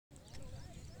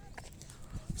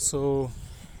So,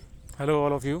 hello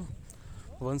all of you.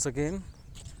 Once again,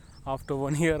 after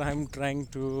 1 year, I'm trying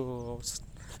to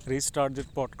restart this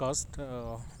podcast,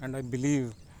 and I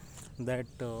believe that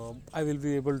I will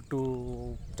be able to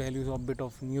tell you a bit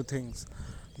of new things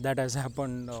that has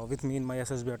happened with me in my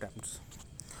SSB attempts.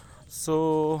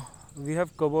 So, we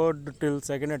have covered till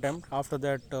second attempt. After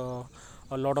that,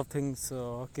 a lot of things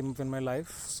came up in my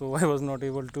life, so I was not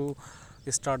able to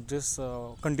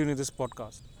continue this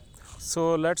podcast. So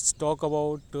let's talk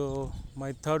about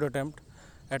my third attempt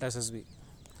at SSB.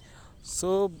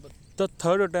 So the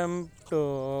third attempt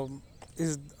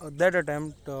is that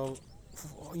attempt,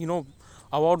 you know,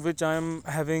 about which I am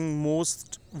having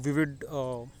most vivid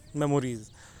memories.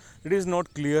 It is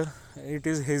not clear, it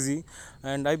is hazy,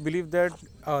 and I believe that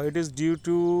it is due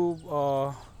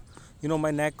to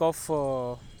my knack of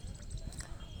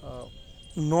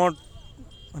not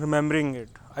remembering it.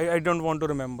 I don't want to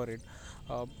remember it.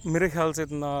 मेरे ख्याल से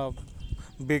इतना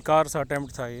बेकार सा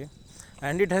attempt था ये,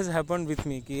 and it has happened with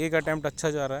me कि एक अटैम्प्ट अच्छा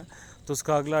जा रहा है तो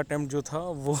उसका अगला अटैम्प्ट जो था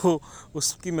वो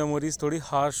उसकी मेमोरीज थोड़ी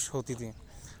हार्श होती थी,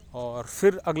 और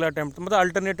फिर अगला अटैम्प्ट मतलब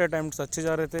अल्टरनेट अटैम्प्ट्स अच्छे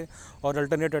जा रहे थे और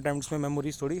अल्टरनेट अटैम्प्ट्स में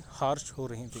मेमोरीज थोड़ी हार्श हो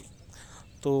रही थी.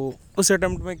 तो उस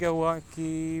अटैम्प्ट में क्या हुआ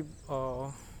कि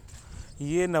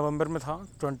ये नवंबर में था,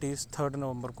 23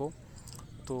 नवंबर को.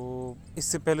 तो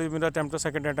इससे पहले मेरा अटैम्प्ट था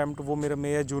सेकंड अटैम्प्ट, वो मेरा मई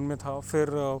या जून में था. फिर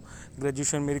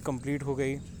ग्रेजुएशन मेरी कंप्लीट हो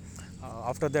गई.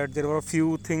 After that there were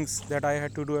few things that I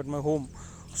had to do at my home,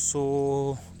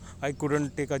 so I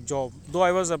couldn't take a job, though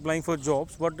I was applying for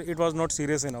jobs, but it was not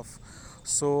serious enough.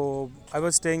 So I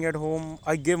was staying at home.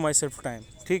 I gave myself time.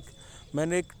 ठीक,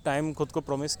 मैंने एक time खुद को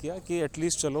promise किया कि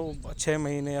at least चलो 6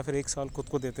 महीने या फिर 1 साल खुद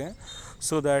को देते हैं,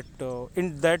 so that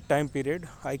in that time period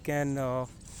I can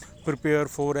prepare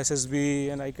for SSB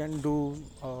and I can do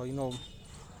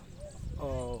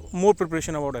more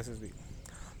preparation about SSB.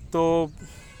 तो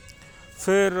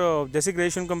फिर जैसे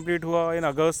ग्रेजुएशन कंप्लीट हुआ इन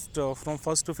अगस्त, from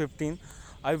 1 to 15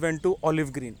 I went to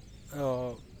olive green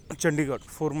Chandigarh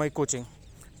for my coaching.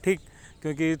 ठीक,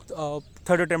 क्योंकि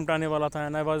third attempt आने वाला था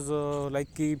and I was like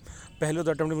कि पहले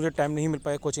तो अटैम्प्ट में मुझे टाइम नहीं मिल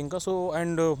पाया कोचिंग का, सो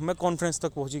एंड मैं कॉन्फ्रेंस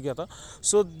तक पहुंच ही गया था.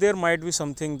 So there might be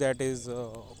something that is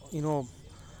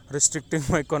restricting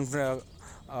my conference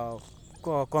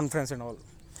and all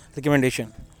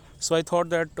recommendation. So I thought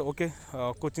that okay,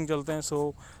 coaching chalte hain. So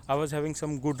I was having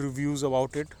some good reviews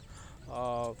about it.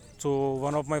 So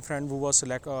one of my friend who was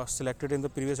selected in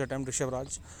the previous attempt, Rishabh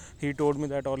Raj, he told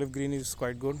me that Olive Green is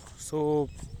quite good. So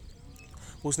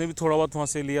उसने भी थोड़ा बहुत वहाँ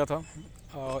से लिया था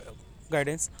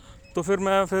guidance. तो फिर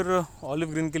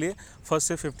ऑलिव ग्रीन के लिए 1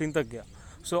 से 15 तक गया.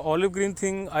 So olive green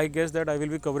thing, I guess that I will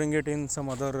be covering it in some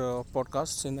other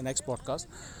podcasts in the next podcast.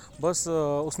 बस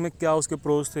उसमें क्या उसके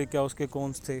प्रोज थे, क्या उसके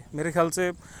कॉन्स थे, मेरे ख्याल से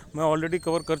मैं ऑलरेडी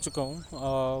कवर कर चुका हूँ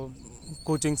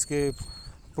कोचिंग्स के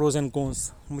प्रोज एंड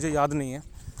कॉन्स. मुझे याद नहीं है,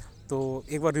 तो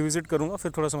एक बार रिविज़िट करूँगा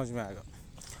फिर थोड़ा समझ में आएगा.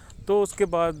 तो उसके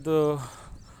बाद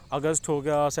अगस्त हो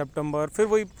गया, सितंबर, फिर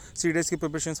वही CDS की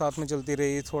प्रिपरेशन साथ में चलती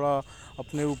रही. थोड़ा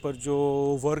अपने ऊपर जो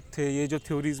वर्क थे, ये जो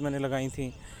थ्योरीज़ मैंने लगाई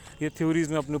थी, ये थ्योरीज़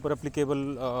में अपने ऊपर एप्लीकेबल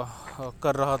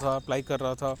कर रहा था, अप्लाई कर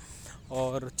रहा था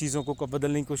और चीज़ों को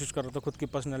बदलने की कोशिश कर रहा था खुद की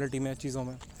पर्सनैलिटी में, चीज़ों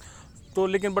में. तो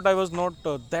लेकिन but I was not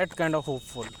that kind of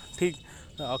hopeful. ठीक,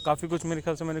 काफ़ी कुछ मेरे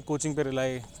ख्याल से मैंने कोचिंग पे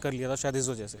रिलाई कर लिया था शायद इस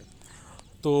वजह से.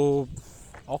 तो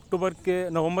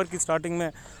नवंबर की स्टार्टिंग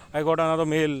में I got another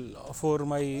mail for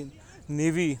my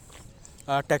navy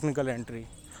technical entry,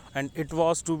 and it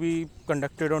was to be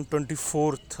conducted on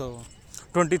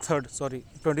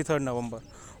 23rd नवंबर.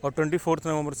 और 24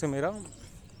 नवंबर से मेरा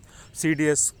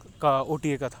CDS का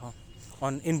OTA का था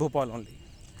इन भोपाल ओनली.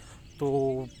 तो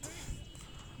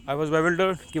आई वॉज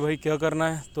बेविल्डर्ड कि भाई क्या करना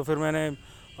है. तो फिर मैंने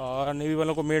नेवी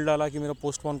वालों को मेल डाला कि मेरा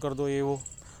पोस्टपोन कर दो ये वो.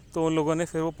 तो उन लोगों ने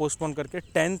फिर वो पोस्टपोन करके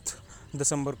 10th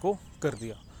दिसंबर को कर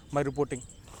दिया माई रिपोर्टिंग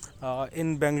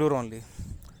इन बेंगलोर ओनली.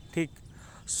 ठीक,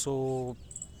 सो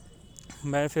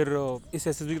मैं फिर इस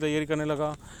SSB की तैयारी करने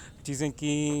लगा. चीज़ें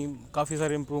की, काफ़ी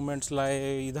सारे इम्प्रूवमेंट्स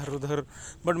लाए इधर उधर,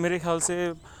 बट मेरे ख्याल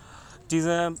से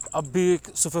चीज़ें अब भी एक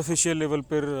सुपरफिशियल लेवल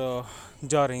पर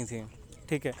जा रही थी.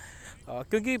 ठीक है,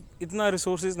 क्योंकि इतना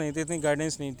रिसोर्सेज नहीं थे, इतनी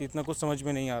गाइडेंस नहीं थी, इतना कुछ समझ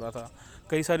में नहीं आ रहा था.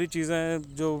 कई सारी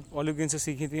चीज़ें जो ऑलिव ग्रीन से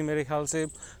सीखी थी मेरे ख्याल से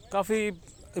काफ़ी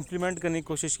इम्प्लीमेंट करने की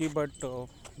कोशिश की, but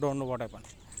don't know what happened.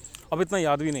 अब इतना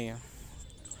याद भी नहीं है.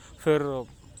 फिर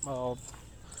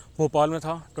भोपाल में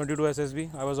था 22 SSB.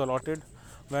 I was allotted,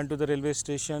 went to the railway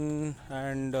station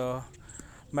and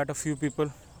met a few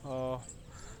people.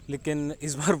 लेकिन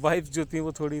इस बार वाइफ जो थी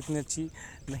वो थोड़ी इतनी अच्छी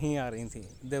नहीं आ रही थी.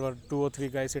 there were 2 or 3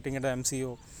 guys sitting at the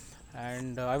MCO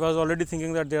and I was already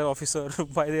thinking that they are officer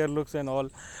by their looks and all,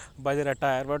 by their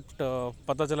attire, but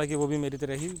पता चला कि वो भी मेरी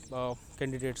तरह ही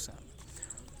कैंडिडेट्स हैं.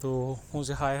 तो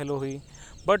उनसे हाय हेलो हुई,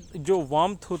 बट जो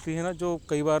वार्मथ होती है ना, जो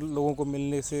कई बार लोगों को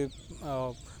मिलने से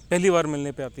पहली बार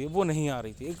मिलने पे आती है, वो नहीं आ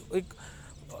रही थी।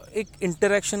 एक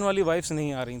इंटरेक्शन वाली वाइब्स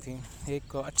नहीं आ रही थी,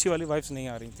 एक अच्छी वाली वाइब्स नहीं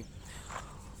आ रही थी।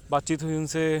 बातचीत हुई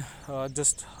उनसे,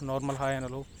 just normal hi and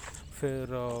hello.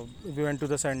 फिर we went to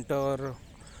the centre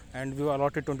and we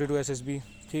allotted 22 SSB।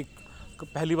 ठीक,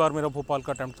 पहली बार मेरा भोपाल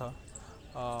का अटैम्प्ट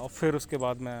था। फिर उसके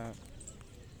बाद मैं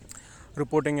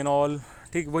रिपोर्टिंग एंड ऑल,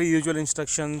 ठीक, वही यूजुअल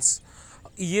इंस्ट्रक्शंस।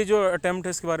 ये जो अटैम्प्ट है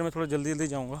इसके बारे में थोड़ा जल्दी जल्दी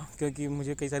जाऊँगा, क्योंकि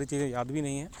मुझे कई सारी चीज़ें याद भी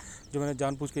नहीं हैं, जो मैंने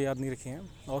जानबूझ के याद नहीं रखी हैं,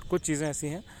 और कुछ चीज़ें ऐसी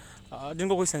हैं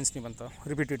जिनको कोई सेंस नहीं बनता,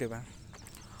 रिपीटेटिव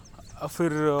हैं।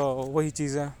 फिर वही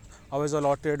चीज़ें, I was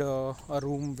allotted a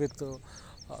room with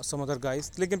some other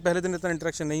guys, लेकिन पहले दिन इतना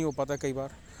इंटरेक्शन नहीं हो पाता कई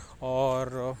बार।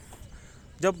 और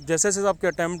जब जैसे जैसे आपके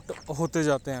अटैम्प्ट होते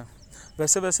जाते हैं,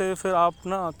 वैसे वैसे फिर आप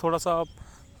ना थोड़ा सा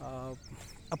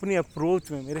अपनी अप्रोच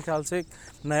में मेरे ख्याल से एक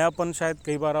नयापन शायद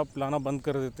कई बार आप लाना बंद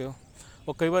कर देते हो।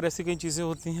 और कई बार ऐसी कई चीज़ें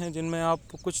होती हैं जिनमें आप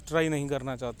कुछ ट्राई नहीं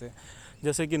करना चाहते,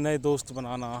 जैसे कि नए दोस्त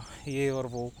बनाना, ये और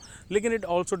वो। लेकिन it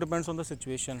also depends on the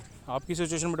situation, आपकी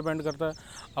सिचुएशन पर डिपेंड करता है,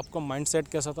 आपका माइंडसेट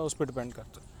कैसा था उस पर डिपेंड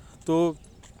करता है। तो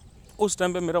उस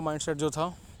टाइम पे मेरा माइंडसेट जो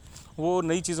था वो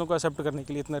नई चीज़ों को एक्सेप्ट करने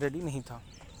के लिए इतना रेडी नहीं था।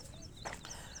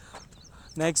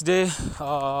 नेक्स्ट डे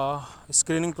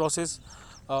स्क्रीनिंग प्रोसेस,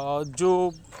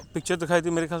 जो पिक्चर दिखाई थी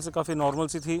मेरे ख्याल से काफ़ी नॉर्मल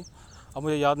सी थी। अब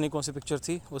मुझे याद नहीं कौन सी पिक्चर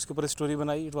थी, उसके ऊपर स्टोरी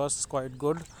बनाई, it was quite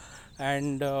good.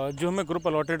 And जो हमें ग्रुप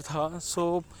अलॉटेड था,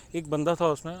 सो एक बंदा था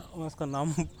उसमें, मैं उसका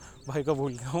नाम भाई का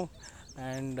भूल गया हूँ।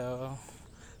 एंड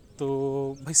तो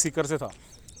भाई सीकर से था,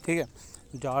 ठीक है,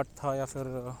 जाट था या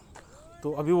फिर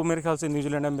तो अभी वो मेरे ख्याल से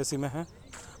न्यूजीलैंड एम्बेसी में है।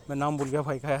 मैं नाम भूल गया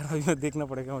भाई का यार, अभी मैं देखना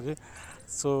पड़ेगा मुझे।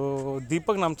 सो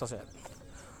दीपक नाम था शायद।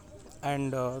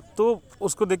 एंड तो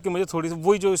उसको देख के मुझे थोड़ी सी,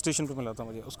 वही जो स्टेशन पे मिला था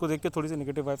मुझे, उसको देख के थोड़ी सी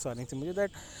नेगेटिव वाइब्स आ रही थी मुझे,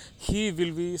 that he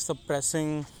will be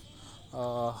suppressing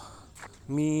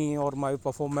मी और माय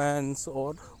परफॉर्मेंस,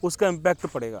 और उसका इम्पैक्ट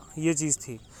पड़ेगा, ये चीज़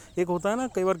थी। एक होता है ना,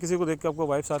 कई बार किसी को देख के आपको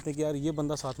वाइब्स आते हैं कि यार ये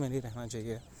बंदा साथ में नहीं रहना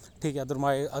चाहिए, ठीक है,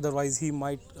 otherwise he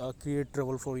might create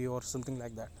trouble for you और समथिंग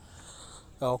लाइक दैट।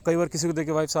 कई बार किसी को देख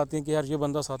के वाइब्स आती हैं कि यार ये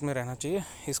बंदा साथ में रहना चाहिए,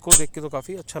 इसको देख के तो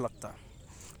काफ़ी अच्छा लगता है,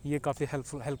 ये काफ़ी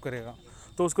हेल्प करेगा।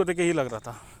 तो उसको देख के ही लग रहा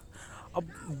था। अब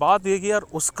बात ये कि यार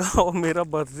उसका और मेरा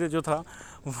बर्थडे जो था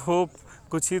वो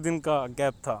कुछ ही दिन का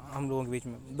गैप था हम लोगों के बीच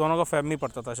में, दोनों का फैब में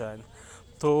पड़ता था शायद।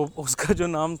 तो उसका जो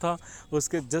नाम था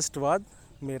उसके जस्ट बाद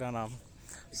मेरा नाम।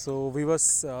 सो we was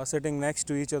sitting next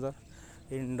to each other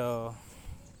in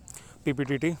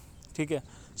PPTT, ठीक है,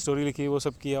 स्टोरी लिखी, वो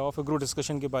सब किया, और फिर ग्रुप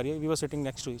डिस्कशन की बारी है, we were sitting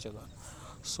next to each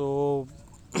other. सो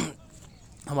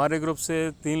हमारे ग्रुप से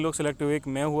 3 लोग सेलेक्ट हुए, एक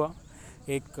मैं हुआ,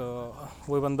 एक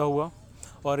वही बंदा हुआ,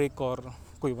 और एक और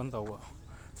कोई बंदा हुआ,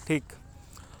 ठीक।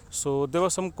 So there were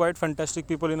some quite fantastic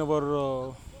people in our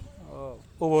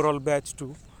overall batch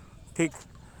to, ठीक।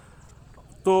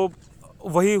 तो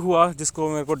वही हुआ जिसको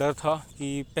मेरे को डर था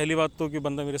कि पहली बात तो कि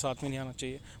बंदा मेरे साथ में नहीं आना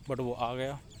चाहिए, बट वो आ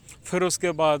गया। फिर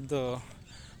उसके बाद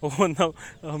वो ना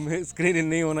हमें स्क्रीन इन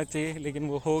नहीं होना चाहिए, लेकिन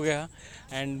वो हो गया।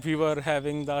 And we were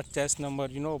having the chest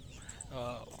number, you know,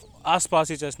 आस पास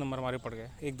ही चेस्ट नंबर हमारे पड़ गए,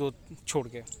 1-2 छोड़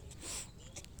के।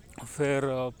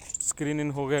 फिर स्क्रीन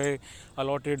इन हो गए,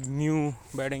 allotted new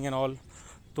batting and all.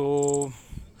 तो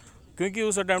क्योंकि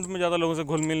उस अटैम्प्ट में ज़्यादा लोगों से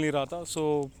घुल मिल नहीं रहा था,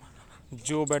 सो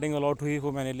जो बैटिंग अलॉट हुई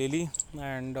वो मैंने ले ली।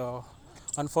 And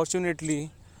unfortunately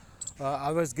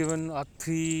I was given a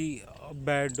 3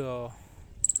 bed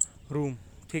room,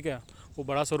 ठीक है, वो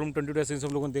बड़ा सा रूम 22 ऐसे सब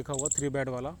लोगों ने देखा हुआ, 3 बेड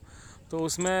वाला। तो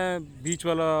उसमें बीच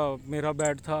वाला मेरा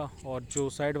बेड था, और जो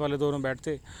साइड वाले दोनों बेड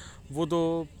थे वो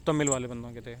 2 तमिल वाले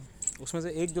बंदों के थे। उसमें से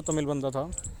एक जो तमिल बंदा था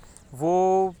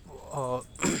वो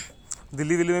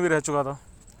दिल्ली में भी रह चुका था,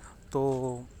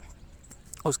 तो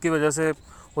उसकी वजह से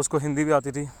उसको हिंदी भी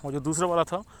आती थी, और जो दूसरा वाला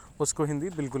था उसको हिंदी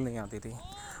बिल्कुल नहीं आती थी।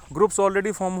 ग्रुप्स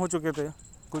ऑलरेडी फॉर्म हो चुके थे,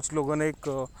 कुछ लोगों ने एक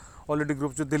ऑलरेडी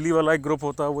ग्रुप, जो दिल्ली वाला एक ग्रुप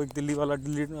होता है, वो एक दिल्ली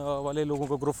वाले लोगों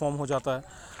का ग्रुप फॉर्म हो जाता है,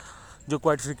 जो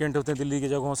क्वाइट फ्रिक्वेंट होते हैं दिल्ली की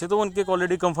जगहों से। तो उनके एक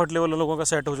ऑलरेडी कंफर्ट लेवल लोगों का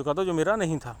सेट हो चुका था, जो मेरा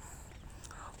नहीं था।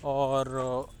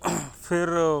 और फिर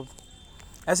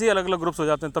ऐसे ही अलग अलग ग्रुप्स हो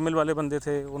जाते हैं। तमिल वाले बंदे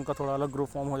थे, उनका थोड़ा अलग ग्रुप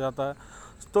फॉर्म हो जाता है।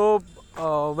 तो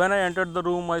when I entered the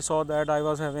room I saw that I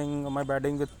was having my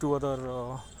batting with 2 other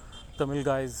Tamil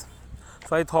guys.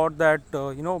 So I thought that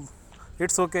you know,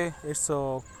 it's okay,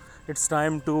 it's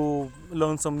time to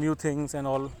learn some new things and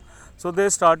all. So they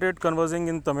started conversing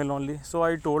in Tamil only, so I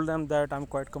told them that I'm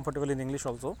quite comfortable in English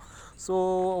also. So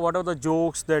what are the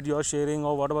jokes that you are sharing,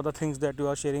 or what are the things that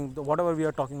you are sharing, whatever we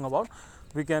are talking about,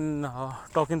 we can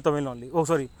talk in Tamil only,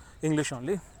 English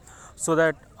only, so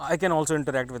that I can also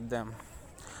interact with them.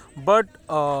 But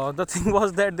the thing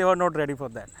was that they were not ready for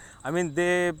that. I mean,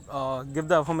 they give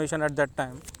the affirmation at that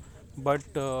time, but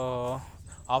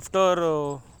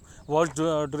after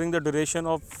during the duration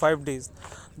of 5 days,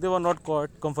 they were not quite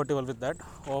comfortable with that.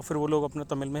 और फिर वो लोग अपने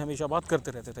तमिल में हमेशा बात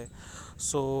करते रहते थे.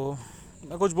 So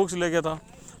मैं कुछ बुक्स ले गया था,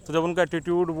 तो जब उनका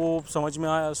एटीट्यूड वो समझ में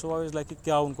आया, सो आई वाज लाइक कि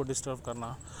क्या उनको डिस्टर्ब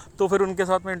करना. तो फिर उनके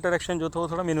साथ में इंटरेक्शन जो था वो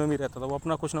थोड़ा मिनिमम ही रहता था. वो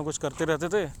अपना कुछ ना कुछ करते रहते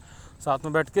थे साथ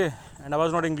में बैठ के, and I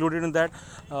was not included in that.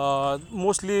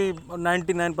 Mostly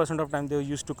 99% of time they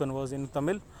used to converse in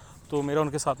Tamil. तो मेरा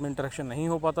उनके साथ में इंटरेक्शन नहीं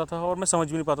हो पाता था और मैं समझ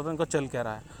भी नहीं पाता था उनका चल क्या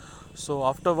रहा है. सो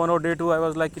आफ्टर 1 और डे 2 आई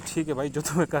वाज लाइक कि ठीक है भाई, जो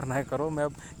तुम्हें करना है करो, मैं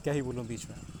अब क्या ही बोलूँ बीच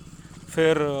में.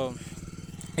 फिर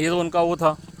ये तो उनका वो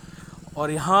था.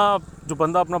 और यहाँ जो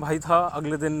बंदा अपना भाई था,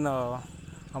 अगले दिन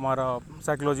हमारा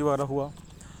साइकोलॉजी वाला हुआ,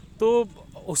 तो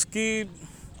उसकी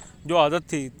जो आदत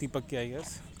थी दीपक की, आई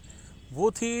गेस,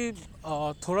 वो थी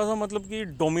थोड़ा सा मतलब कि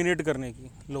डोमिनेट करने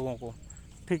की लोगों को.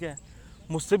 ठीक है,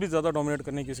 मुझसे भी ज़्यादा डोमिनेट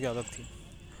करने की उसकी आदत थी.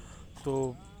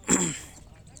 तो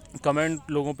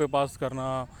कमेंट लोगों पे पास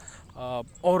करना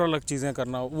और अलग चीज़ें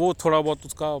करना, वो थोड़ा बहुत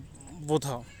उसका वो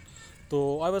था.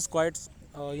 तो आई वॉज क्वाइट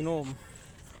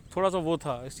थोड़ा सा वो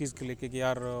था इस चीज़ के लेके कि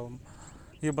यार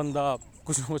ये बंदा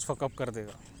कुछ ना कुछ फकअप कर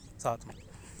देगा साथ में.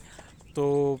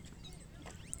 तो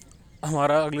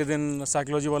हमारा अगले दिन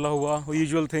साइकोलॉजी वाला हुआ, वो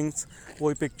यूजुअल थिंग्स,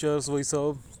 वही पिक्चर्स, वही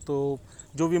सब. तो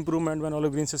जो भी इम्प्रूवमेंट मैंने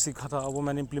ऑलिव ग्रीन से सीखा था वो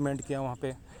मैंने इम्प्लीमेंट किया वहाँ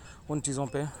पे, उन चीज़ों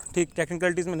पे. ठीक,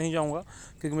 टेक्निकलिटीज़ में नहीं जाऊँगा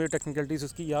क्योंकि मुझे टेक्निकलिटीज़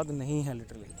उसकी याद नहीं है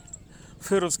लिटरली.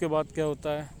 फिर उसके बाद क्या होता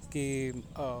है कि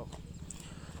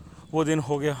वो दिन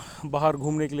हो गया, बाहर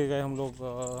घूमने के लिए गए हम लोग,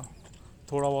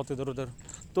 थोड़ा बहुत इधर उधर.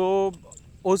 तो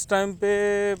उस टाइम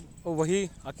पे वही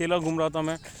अकेला घूम रहा था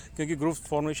मैं, क्योंकि ग्रुप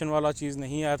फॉर्मेशन वाला चीज़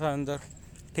नहीं आया था अंदर.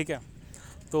 ठीक है,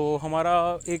 तो हमारा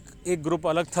एक ग्रुप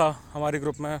अलग था हमारे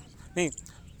ग्रुप में. नहीं,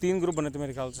 3 ग्रुप बने थे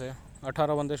मेरे ख्याल से,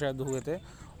 18 बंदे शायद हुए थे,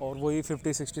 और वही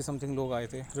 50-60 समथिंग लोग आए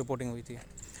थे, रिपोर्टिंग हुई थी.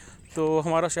 तो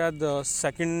हमारा शायद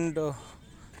सेकंड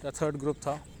या थर्ड ग्रुप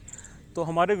था. तो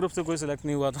हमारे ग्रुप से कोई सिलेक्ट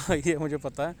नहीं हुआ था ये मुझे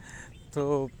पता है.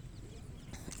 तो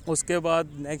उसके बाद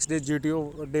नेक्स्ट डे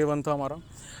GTO डे 1 था हमारा.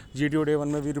 GTO डे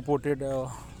 1 में भी रिपोर्टेड,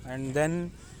 एंड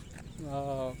देन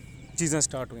चीज़ें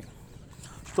स्टार्ट हुई.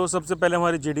 तो सबसे पहले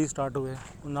हमारे GD स्टार्ट हुए.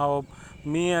 Now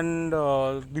me and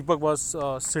Deepak was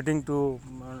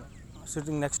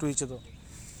sitting next to each other.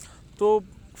 तो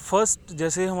फर्स्ट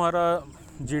जैसे हमारा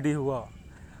GD हुआ,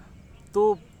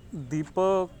 तो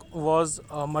Deepak was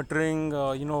muttering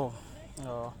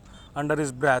under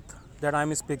his breath that I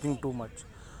am speaking too much.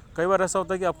 कई बार ऐसा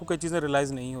होता है कि आपको कई चीज़ें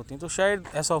रियलाइज़ नहीं होती, तो शायद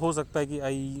ऐसा हो सकता है कि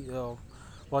I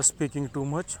was speaking too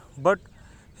much. But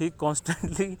he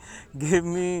constantly give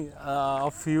me a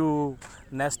few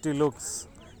nasty looks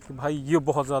कि भाई ये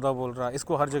बहुत ज़्यादा बोल रहा है,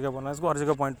 इसको हर जगह बोलना है, इसको हर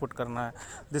जगह पॉइंट पुट करना है,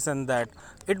 this and that.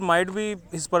 It might be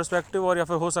his perspective, और या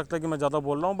फिर हो सकता है कि मैं ज़्यादा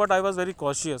बोल रहा हूँ, but I was very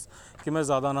cautious कि मैं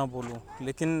ज़्यादा ना बोलूँ.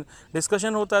 लेकिन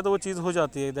डिस्कशन होता है तो वो चीज़ हो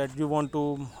जाती है that you want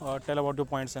to tell about your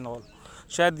points and all.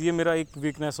 शायद ये मेरा एक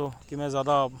वीकनेस हो कि मैं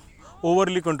ज़्यादा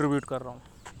ओवरली कंट्रीब्यूट कर रहा हूँ.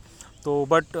 तो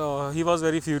but he was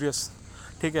very furious.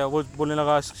 ठीक है, वो बोलने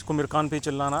लगा इसको मेरे कान पे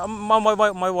चिल्लाना.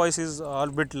 My voice is a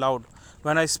bit loud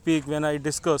when I speak, when I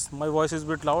discuss, my voice is a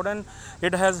bit loud, and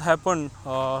it has happened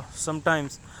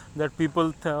sometimes that people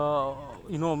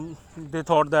they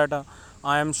thought that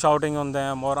I am shouting on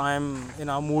them, or I am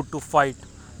in a mood to fight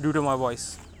due to my voice.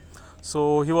 So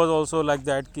he was also like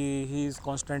that कि he is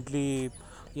constantly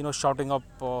shouting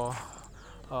up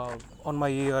on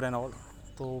my ear and all.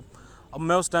 तो अब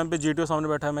मैं उस time पे GTO सामने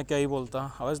बैठा है, मैं क्या ही बोलता.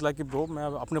 आई वाज लाइक कि ब्रो, मैं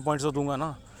अपने पॉइंट्स तो दूंगा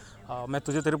ना, मैं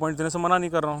तुझे तेरे पॉइंट देने से मना नहीं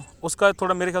कर रहा हूँ. उसका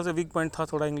थोड़ा मेरे ख्याल से वीक पॉइंट था,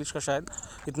 थोड़ा इंग्लिश का शायद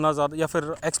इतना ज़्यादा, या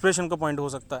फिर एक्सप्रेशन का पॉइंट हो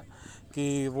सकता है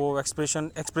कि वो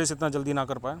एक्सप्रेस इतना जल्दी ना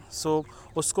कर पाए. सो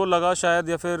उसको लगा शायद,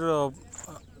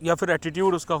 या फिर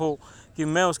एटीट्यूड उसका हो कि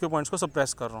मैं उसके पॉइंट्स को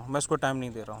सप्रेस कर रहा हूँ, मैं उसको टाइम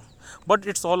नहीं दे रहा हूँ. But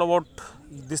it's all about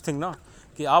this thing ना,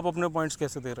 कि आप अपने पॉइंट्स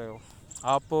कैसे दे रहे हो,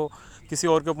 आप किसी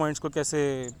और के पॉइंट्स को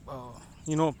कैसे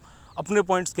अपने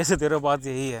पॉइंट्स कैसे दे रहे हो. बात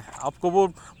यही है, आपको वो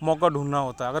मौका ढूंढना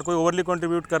होता है. अगर कोई ओवरली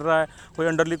कंट्रीब्यूट कर रहा है, कोई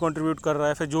अंडरली कंट्रीब्यूट कर रहा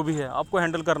है, फिर जो भी है आपको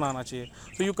हैंडल करना आना चाहिए.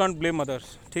 तो यू कांट ब्लेम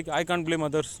अदर्स. ठीक है, आई कांट ब्लेम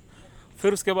अदर्स.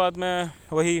 फिर उसके बाद मैं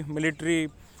वही मिलिट्री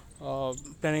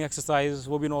प्लानिंग एक्सरसाइज,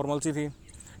 वो भी नॉर्मल सी थी.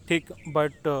 ठीक,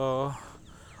 but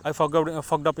I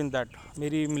fucked up in that.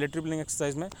 मेरी मिलिट्री प्लानिंग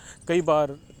एक्सरसाइज में कई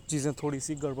बार चीज़ें थोड़ी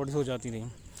सी गड़बड़ी हो जाती थी,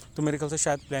 तो मेरे ख्याल से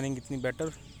शायद प्लानिंग इतनी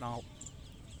बेटर ना हो.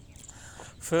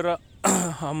 फिर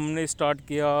हमने स्टार्ट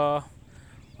किया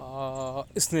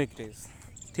स्नैक रेस.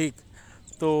 ठीक,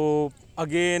 तो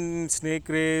again snake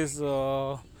race,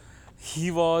 he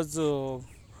was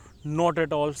not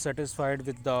at all satisfied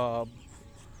with the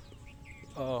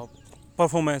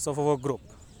performance of our group.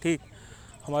 ठीक,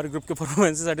 हमारे ग्रुप के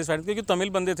परफॉर्मेंस से सेटिस्फाइड, क्योंकि तमिल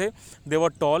बंदे थे, they were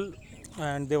tall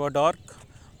and they were dark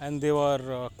and they were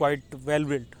quite well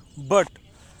built, but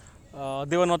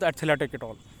they were not athletic at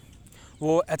all.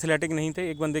 वो athletic नहीं थे।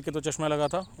 एक बंदे के तो चश्मा लगा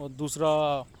था और दूसरा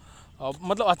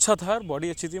मतलब अच्छा था, बॉडी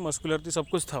अच्छी थी, मस्कुलर थी, सब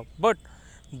कुछ था, but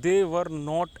they were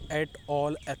not at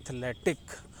all athletic.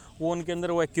 वो उनके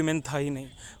अंदर वो एक्यूमेंट था ही नहीं।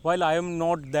 While I am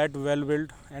not that well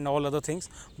built and all other things,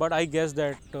 but I guess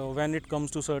that when it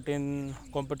comes to certain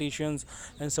competitions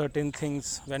and certain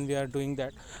things, when we are doing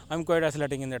that, I am quite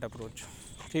athletic in that approach.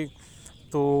 ठीक,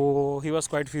 तो he was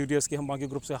quite furious कि हम बाकी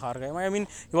group से हार गए। I mean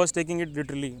he was taking it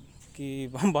literally कि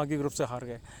हम बाकी ग्रुप से हार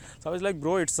गए। So I was like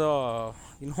bro, it's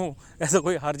you know, ऐसा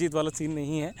कोई हार जीत वाला सीन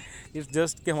नहीं है, इट्स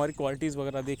जस्ट कि हमारी क्वालिटीज़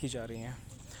वगैरह देखी जा रही हैं।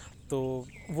 तो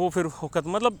वो फिर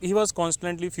खत्म, मतलब ही वॉज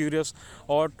कॉन्स्टेंटली फ्यूरियस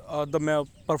और the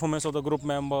performance of the group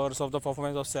members, of the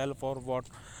performance of self और वॉट,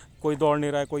 कोई दौड़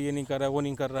नहीं रहा है, कोई ये नहीं कर रहा है, वो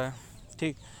नहीं कर रहा है।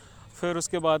 ठीक, फिर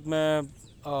उसके बाद में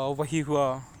वही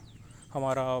हुआ,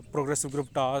 हमारा progressive group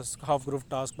task, half group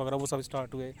task वगैरह वो सब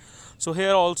स्टार्ट हुए। So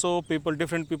here also people,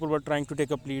 different people were trying to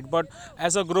take up lead, but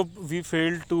as a group we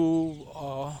failed to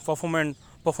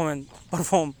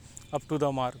perform up to the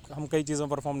mark. हम कई चीज़ें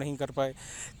perform नहीं कर पाए।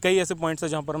 कई ऐसे पॉइंट्स हैं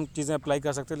जहाँ पर हम चीज़ें अप्लाई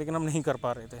कर सकते, लेकिन हम नहीं कर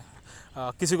पा रहे थे।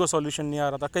 किसी को सॉल्यूशन नहीं आ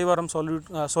रहा था, कई बार हम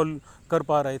सॉल्व कर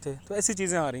पा रहे थे। तो ऐसी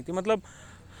चीज़ें आ रही थी, मतलब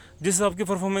जिस हिसाब की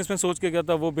परफॉर्मेंस में सोच के गया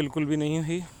था वो बिल्कुल भी नहीं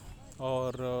हुई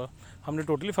और हमने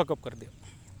टोटली फकअप कर दिया।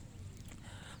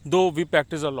 दो वी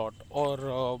प्रैक्टिस अ लॉट, और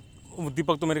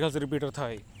दीपक तो मेरे ख्याल से रिपीटर था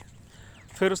ही।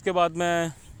 फिर उसके बाद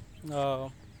में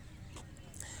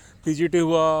पीजीटी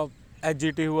हुआ,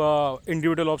 एचजीटी हुआ,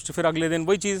 इंडिविजुअल ऑप्शन, फिर अगले दिन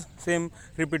वही चीज़ same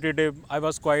repetitive. I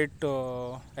was quite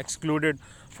excluded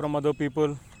from other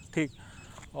people. ठीक,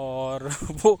 और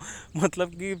वो मतलब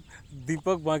कि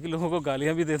दीपक बाकी लोगों को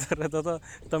गालियाँ भी देता रहता था,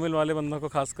 तमिल वाले बंदों को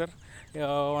खासकर,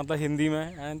 मतलब हिंदी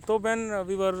में। एंड तो when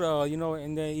we were you know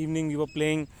in the evening we were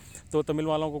playing, तो तमिल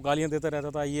वालों को गालियाँ देता रहता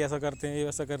था, ये ऐसा करते हैं, ये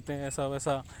वैसा करते हैं, ऐसा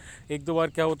वैसा। एक दो बार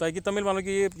क्या होता है कि तमिल वालों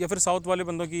की या फिर साउथ वाले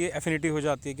बंदों की ये एफिनिटी हो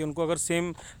जाती है कि उनको अगर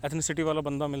सेम एथनिसिटी वाला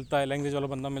बंदा मिलता है, लैंग्वेज वाला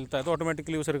बंदा मिलता है, तो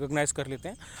ऑटोमेटिकली उसे रिकॉग्नाइज़ कर लेते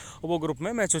हैं और वो ग्रुप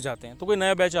में मैच हो जाते हैं। तो कोई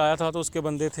नया बैच आया था तो उसके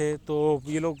बंदे थे, तो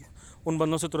ये लोग उन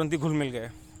बंदों से तुरंत ही घुल मिल गए,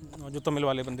 जो तमिल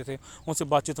वाले बंदे थे उनसे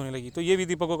बातचीत होने लगी। तो ये भी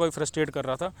दीपक को कोई फ्रस्ट्रेट कर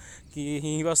रहा था कि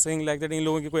he was saying like that, इन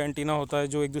लोगों की कोई एंटीना होता है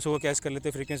जो एक दूसरे को कैच कर लेते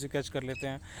हैं, फ्रीक्वेंसी कैच कर लेते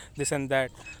हैं, दिस एंड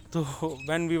दैट। तो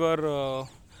when we were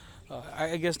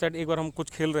I guess that, एक बार हम कुछ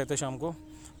खेल रहे थे शाम को,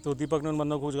 तो दीपक ने उन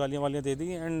बंदों को कुछ गालियाँ वालियाँ दे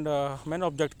दी एंड मैंने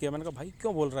ऑब्जेक्ट किया। मैंने कहा भाई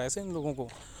क्यों बोल रहा है ऐसे इन लोगों को।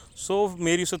 सो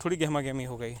मेरी उससे थोड़ी गहमा गहमी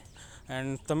हो गई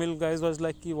and Tamil guys was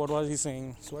like कि what was he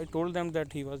saying. So I told them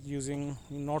that he was using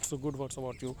not so good words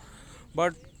about you,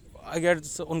 but I get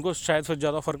उनको शायद फिर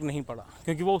ज़्यादा फ़र्क नहीं पड़ा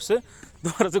क्योंकि वो उससे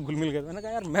दोबारा से घुल मिल गए। मैंने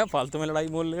कहा यार मैं फालतू में लड़ाई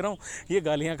बोल ले रहा हूँ, ये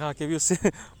गालियाँ खा के भी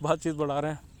उससे बातचीत बढ़ा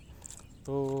रहे हैं।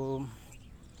 तो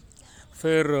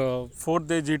फिर fourth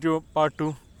day GTO part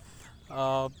 2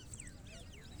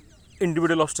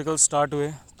 individual obstacle start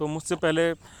हुए। तो मुझसे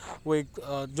पहले वो एक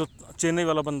जो चेन्नई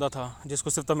वाला बंदा था जिसको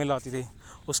सिर्फ तमिल आती थी,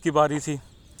 उसकी बारी थी।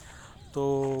 तो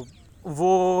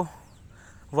वो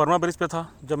वर्मा ब्रिज पे था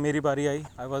जब मेरी बारी आई।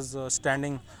 I was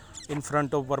standing in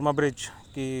front of Verma bridge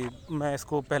कि मैं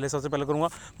इसको पहले सबसे पहले करूँगा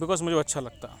बिकॉज मुझे अच्छा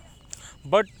लगता।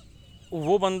 बट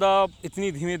वो बंदा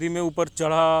इतनी धीमे धीमे ऊपर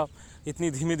चढ़ा,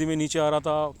 इतनी धीमे धीमे नीचे आ रहा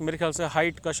था, मेरे ख्याल से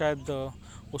हाइट का शायद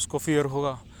उसको फियर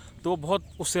होगा, तो वो बहुत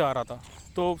उससे आ रहा था।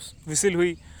 तो विसिल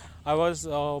हुई, आई वॉज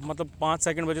मतलब 5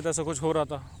 सेकंड बजे तक ऐसा कुछ हो रहा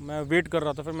था, मैं वेट कर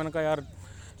रहा था। फिर मैंने कहा यार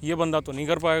ये बंदा तो नहीं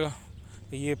कर पाएगा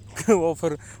ये वो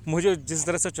फिर मुझे जिस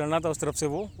तरह से चढ़ना था उस तरफ से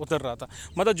वो उतर रहा था।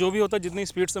 मतलब जो भी होता जितनी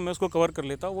स्पीड से मैं उसको कवर कर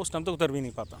लेता वो उस टाइम तक उतर भी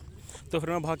नहीं पाता। तो फिर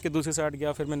मैं भाग के दूसरी साइड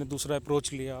गया, फिर मैंने दूसरा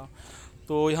अप्रोच लिया,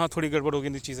 तो यहाँ थोड़ी गड़बड़ हो गई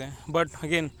थी चीज़ें। बट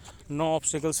अगेन नो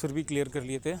ऑब्स्टिकल्स फिर भी क्लियर कर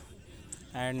लिए थे।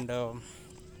 एंड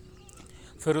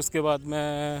फिर उसके बाद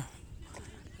मैं,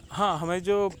 हाँ, हमें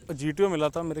जो GTO मिला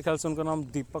था मेरे ख्याल से उनका नाम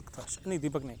दीपक था, नहीं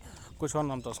दीपक नहीं, कुछ और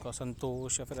नाम था उसका,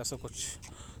 संतोष या फिर ऐसा कुछ।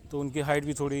 तो उनकी हाइट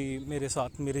भी थोड़ी मेरे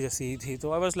साथ मेरे जैसी ही थी।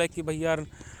 तो आई वाज लाइक कि भाई यार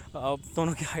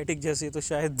दोनों की हाइट एक जैसी है तो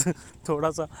शायद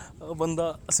थोड़ा सा बंदा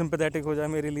सिंपैथेटिक हो जाए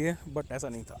मेरे लिए, बट ऐसा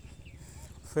नहीं था।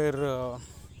 फिर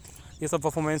ये सब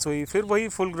परफॉर्मेंस हुई, फिर वही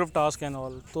full group task and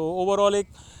all. तो ओवरऑल एक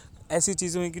ऐसी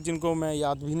चीज़ें हुई कि जिनको मैं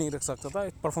याद भी नहीं रख सकता था,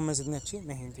 परफॉर्मेंस इतनी अच्छी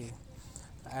नहीं थी।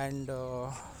 एंड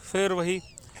फिर वही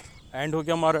एंड हो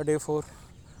गया हमारा डे 4।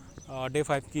 डे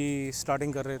 5 की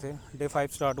स्टार्टिंग कर रहे थे। डे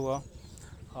 5 स्टार्ट हुआ,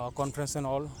 कॉन्फ्रेंस एंड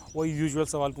ऑल, वही यूजुअल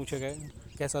सवाल पूछे गए,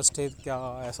 कैसा स्टे, क्या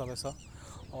ऐसा वैसा।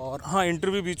 और हाँ,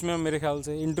 इंटरव्यू बीच में, मेरे ख्याल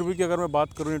से इंटरव्यू की अगर मैं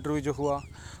बात करूँ, इंटरव्यू जो हुआ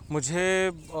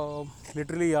मुझे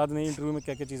लिटरली याद नहीं इंटरव्यू में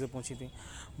क्या क्या चीज़ें पूछी थी,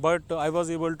 but I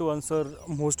was able to answer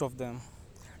most of them.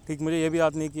 ठीक, मुझे ये भी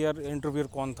याद नहीं कि यार इंटरव्यूअर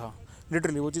कौन था,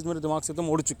 लिटरली वो चीज़ मेरे दिमाग से तो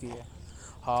उड़ चुकी है।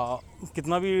 हाँ,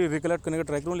 कितना भी रिकलेक्ट करने का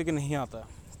ट्राई करूँ लेकिन नहीं आता।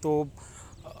 तो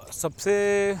सबसे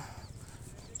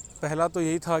पहला तो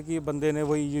यही था कि बंदे ने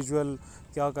वही यूजुअल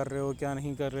क्या कर रहे हो क्या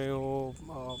नहीं कर रहे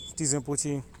हो चीज़ें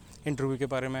पूछी इंटरव्यू के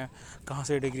बारे में, कहाँ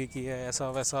से डिग्री की है, ऐसा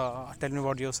वैसा, टेल मी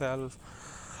अबाउट योरसेल्फ,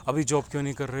 अभी जॉब क्यों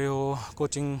नहीं कर रहे हो,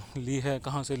 कोचिंग ली है,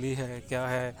 कहाँ से ली है,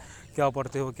 क्या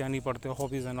पढ़ते हो क्या नहीं पढ़ते हो,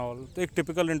 हॉबीज़ एंड ऑल। तो एक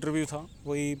टिपिकल इंटरव्यू था,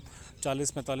 वही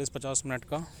 40 45 50 मिनट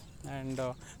का। एंड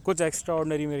कुछ एक्स्ट्रा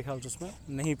ऑर्डनरी मेरे ख्याल से उसमें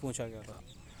नहीं पूछा गया था।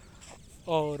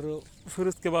 और फिर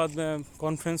उसके बाद में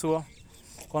कॉन्फ्रेंस हुआ।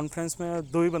 कॉन्फ्रेंस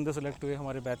में 2 ही बंदे सेलेक्ट हुए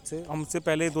हमारे बैच से। हमसे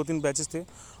पहले 2-3 बैचेस थे,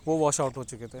 वो वॉश आउट हो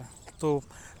चुके थे। तो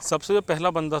सबसे जो पहला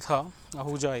बंदा था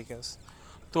आहूजा आई गेस,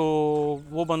 तो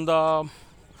वो बंदा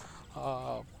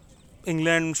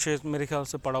इंग्लैंड से मेरे ख्याल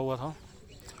से पढ़ा हुआ था।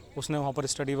 उसने वहाँ पर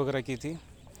स्टडी वगैरह की थी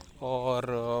और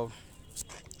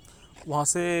वहाँ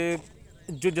से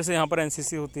जो जैसे यहाँ पर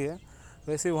एनसीसी होती है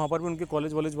वैसे वहाँ पर भी उनके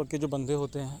कॉलेज वॉलेज के जो बंदे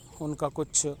होते हैं उनका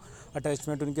कुछ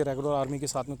अटैचमेंट उनके रेगुलर आर्मी के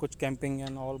साथ में कुछ कैंपिंग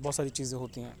एंड और बहुत सारी चीज़ें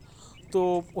होती हैं। तो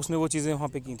उसने वो चीज़ें वहाँ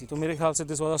पे की थी। तो मेरे ख्याल से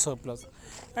this was a surplus.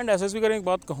 And SSB का एक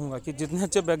बात कहूँगा कि जितने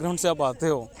अच्छे बैकग्राउंड से आप आते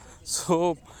हो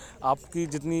सो आपकी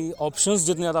जितनी ऑप्शंस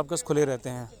जितने ज़्यादा आपके पास खुले रहते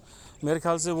हैं, मेरे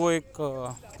ख्याल से वो एक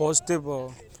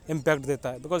पॉजिटिव इम्पैक्ट देता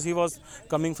है। Because he was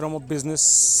coming from a business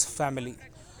family,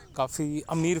 काफ़ी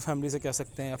अमीर फैमिली से कह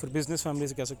सकते हैं या फिर बिजनेस फैमिली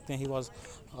से कह सकते हैं। ही वॉज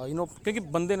क्योंकि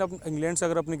बंदे ने इंग्लैंड से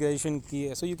अगर अपनी ग्रेजुएशन की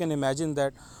है, so you can imagine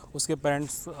that उसके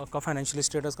पेरेंट्स का फाइनेंशियल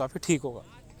स्टेटस काफ़ी ठीक होगा।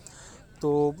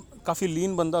 तो काफ़ी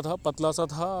लीन बंदा था, पतला सा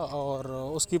था। और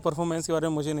उसकी परफॉर्मेंस के बारे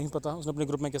में मुझे नहीं पता उसने अपने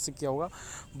ग्रुप में कैसे किया होगा,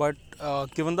 but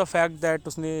given the fact that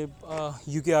उसने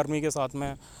यूके आर्मी के साथ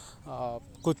में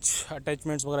कुछ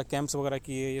अटैचमेंट्स वगैरह कैंप्स वगैरह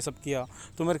किए, ये सब किया,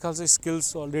 तो मेरे ख्याल से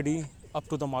skills already up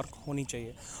to the mark होनी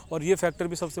चाहिए। और ये फैक्टर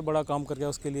भी सबसे बड़ा काम कर गया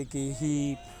उसके लिए कि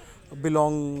he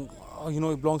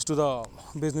belongs to the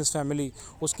business family,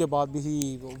 उसके बाद भी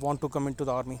he want to come in to the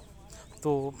army.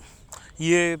 तो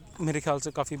ये मेरे ख्याल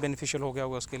से काफ़ी बेनिफिशियल हो गया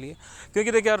होगा उसके लिए,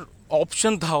 क्योंकि देखिए यार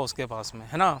ऑप्शन था उसके पास में,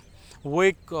 है ना। वो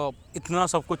एक इतना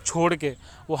सब कुछ छोड़ के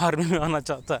वो आर्मी में आना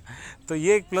चाहता है, तो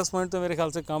ये एक प्लस पॉइंट तो मेरे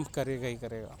ख्याल से काम करेगा ही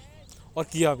करेगा और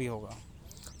किया भी होगा।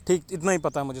 ठीक, इतना ही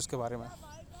पता है मुझे उसके बारे में।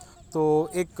 तो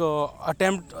एक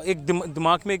अटेम्प्ट, एक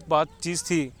दिमाग में एक बात चीज़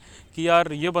थी कि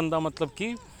यार ये बंदा मतलब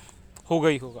कि होगा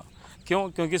ही होगा। क्यों?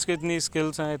 क्योंकि इसके इतनी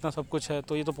स्किल्स हैं, इतना सब कुछ है,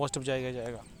 तो ये तो पॉजिटिव जाएगा ही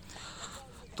जाएगा।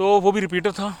 तो वो भी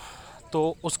रिपीटर था,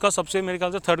 तो उसका सबसे मेरे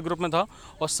ख्याल से 3rd ग्रुप में था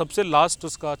और सबसे लास्ट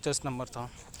उसका चेस्ट नंबर था।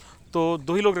 तो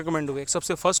 2 ही लोग रिकमेंड हुए। एक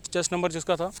सबसे फर्स्ट चेस्ट नंबर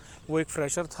जिसका था वो एक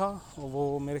फ्रेशर था,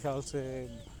 वो मेरे ख्याल से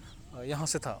यहाँ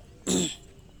से था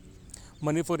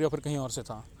मणिपुर या फिर कहीं और से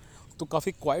था। तो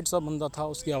काफ़ी क्वाइट सा बंदा था,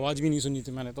 उसकी आवाज़ भी नहीं सुनी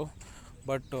थी मैंने तो,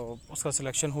 बट उसका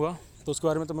सिलेक्शन हुआ। तो उसके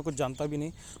बारे में तो मैं कुछ जानता भी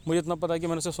नहीं। मुझे इतना पता है कि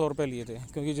मैंने उसे 100 रुपये लिए थे,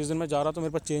 क्योंकि जिस दिन मैं जा रहा था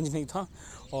मेरे पास चेंज नहीं था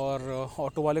और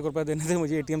ऑटो वाले को रुपये देने थे,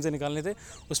 मुझे एटीएम से निकालने थे,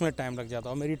 उसमें टाइम लग जाता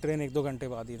और मेरी ट्रेन 1-2 घंटे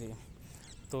बाद ही थी।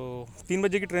 तो 3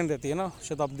 बजे की ट्रेन रहती है ना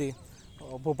शताब्दी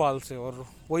भोपाल से, और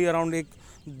वही अराउंड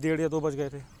 1-1:30 या 2 बज गए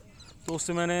थे। तो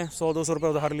उससे मैंने 100-200 रुपये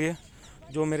उधार लिए,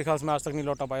 जो मेरे ख्याल से मैं आज तक नहीं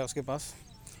लौटा पाया उसके पास,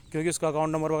 क्योंकि उसका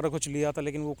अकाउंट नंबर वगैरह कुछ लिया था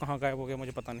लेकिन वो कहाँ गायब हो गया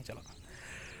मुझे पता नहीं चला।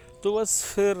 तो बस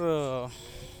फिर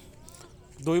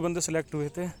 2 ही बंदे सेलेक्ट हुए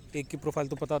थे। एक की प्रोफाइल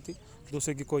तो पता थी,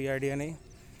 दूसरे की कोई आइडिया नहीं।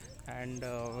 एंड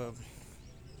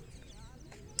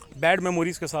बैड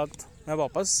मेमोरीज़ के साथ मैं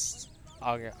वापस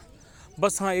आ गया।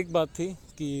 बस हाँ, एक बात थी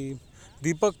कि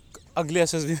दीपक अगले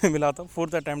एसएसबी में मिला था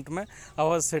 4th अटैम्प्ट में। I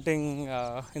was sitting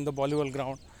in the volleyball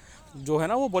ground, जो है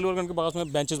ना वो वॉलीबॉल ग्राउंड के पास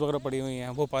में बेंचेस वगैरह पड़ी हुई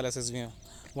हैं भोपाल एसएसबी में,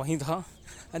 वहीं था।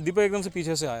 एंड दीपक एकदम से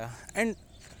पीछे से आया। एंड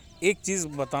एक चीज़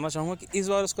बताना चाहूँगा कि इस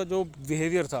बार उसका जो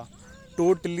बिहेवियर था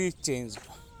टोटली चेंज।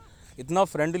 इतना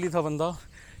फ्रेंडली था बंदा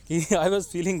कि आई वॉज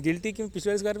फीलिंग गिल्टी कि मैं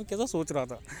पिछले इस बारे में कैसा सोच रहा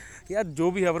था यार, जो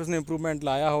भी है अगर उसने इम्प्रूवमेंट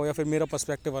लाया हो या फिर मेरा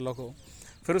पर्सपेक्टिव अलग हो।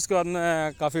 फिर उसके बाद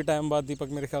में काफ़ी टाइम बाद दीपक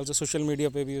मेरे ख्याल से सोशल मीडिया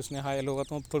पे भी उसने हाई हेलो होगा,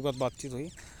 तो थोड़ी बहुत बातचीत हुई,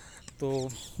 तो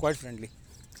क्वाइट फ्रेंडली।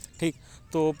 ठीक,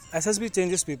 तो SSB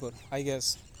changes people I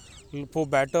guess for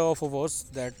better और for verse,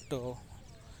 that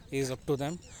is up to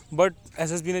them. But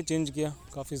SSB ने चेंज किया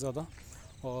काफ़ी ज़्यादा।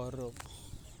 और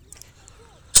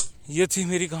ये थी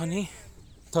मेरी कहानी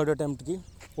 3rd अटैम्प्ट की।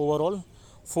 ओवरऑल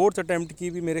 4th अटैम्प्ट की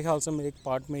भी मेरे ख्याल से मैं एक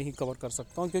पार्ट में ही कवर कर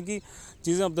सकता हूँ, क्योंकि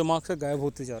चीज़ें अब दिमाग से गायब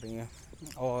होती जा रही हैं।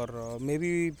 और may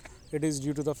be it is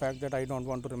due to the fact that I don't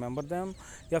want to remember them,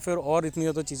 या फिर और इतनी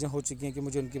ज़्यादा चीज़ें हो चुकी हैं कि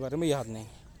मुझे उनके बारे में याद नहीं।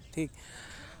 ठीक,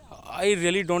 I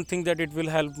really don't think that it will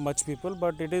help much people,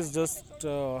 but it is just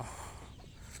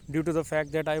due to the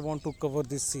fact that I want to cover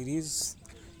this series.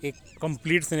 एक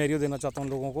कंप्लीट सिनेरियो देना चाहता हूँ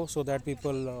लोगों को, so that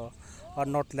people are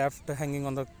not left hanging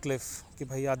on the Cliff कि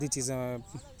भाई आधी चीज़ें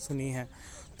सुनी हैं।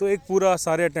 तो एक पूरा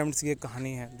सारे अटैम्प्ट्स की एक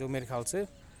कहानी है जो मेरे ख्याल से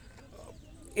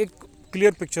एक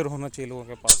क्लियर पिक्चर होना चाहिए लोगों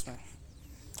के पास में.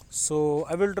 So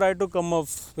I will try to come up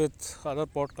with other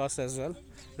podcasts as well.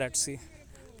 Let's see.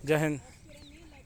 Jai Hind.